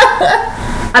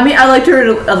 I mean, I liked her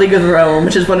in A League of Their Own,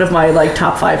 which is one of my like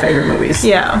top 5 favorite movies.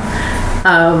 Yeah.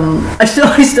 I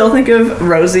still think of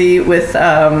Rosie with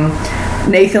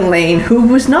Nathan Lane, who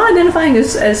was not identifying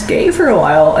as gay for a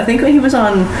while. I think he was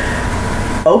on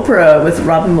Oprah with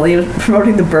Robin Williams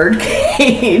promoting The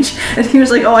Birdcage, and he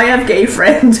was like, oh, I have gay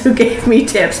friends who gave me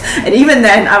tips. And even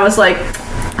then I was like,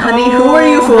 honey, who are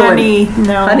you fooling? Honey,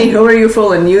 no. Honey, who are you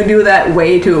fooling? You do that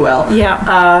way too well. Yeah.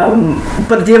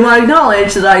 But didn't want to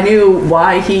acknowledge that I knew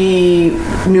why he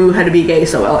knew how to be gay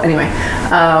so well. Anyway,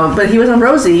 but he was on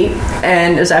Rosie,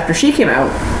 and it was after she came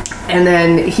out, and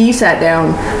then he sat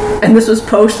down, and this was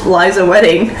post Liza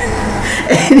wedding,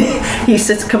 and he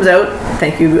comes out.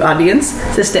 Thank you, audience.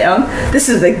 Sits down. This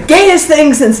is the gayest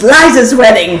thing since Liza's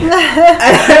wedding. And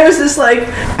I was just like,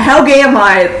 how gay am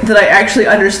I that I actually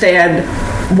understand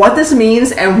what this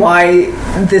means and why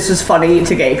this is funny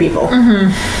to gay people?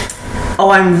 Mm-hmm. Oh,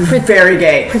 I'm very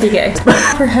gay. Pretty gay.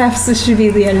 Perhaps this should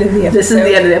be the end of the episode. This is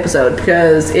the end of the episode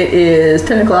because it is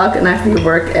 10 o'clock and I have to be at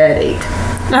work at 8.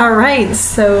 All right,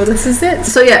 so this is it.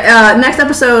 So yeah, next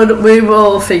episode we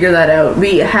will figure that out.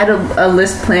 We had a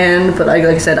list planned, but like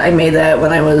I said, I made that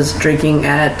when I was drinking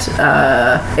at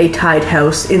a Tide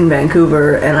House in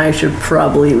Vancouver, and I should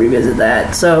probably revisit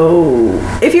that. So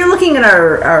if you're looking at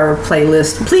our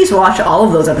playlist, please watch all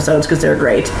of those episodes because they're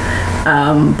great.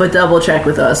 But double check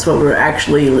with us what we're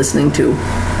actually listening to,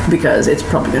 because it's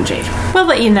probably going to change. We'll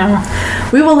let you know.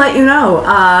 We will let you know.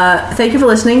 Thank you for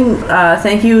listening.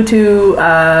 Thank you to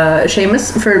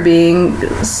Seamus for being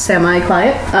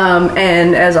semi-quiet.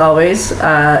 And as always,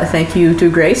 thank you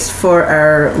to Grace for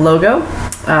our logo.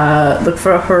 Look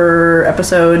for her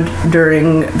episode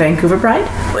during Vancouver Pride.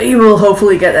 We will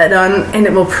hopefully get that done, and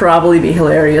it will probably be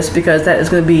hilarious because that is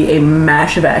going to be a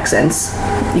mash of accents.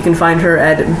 You can find her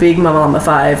at Big Mama Llama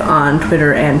 5 on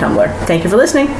Twitter and Tumblr. Thank you for listening.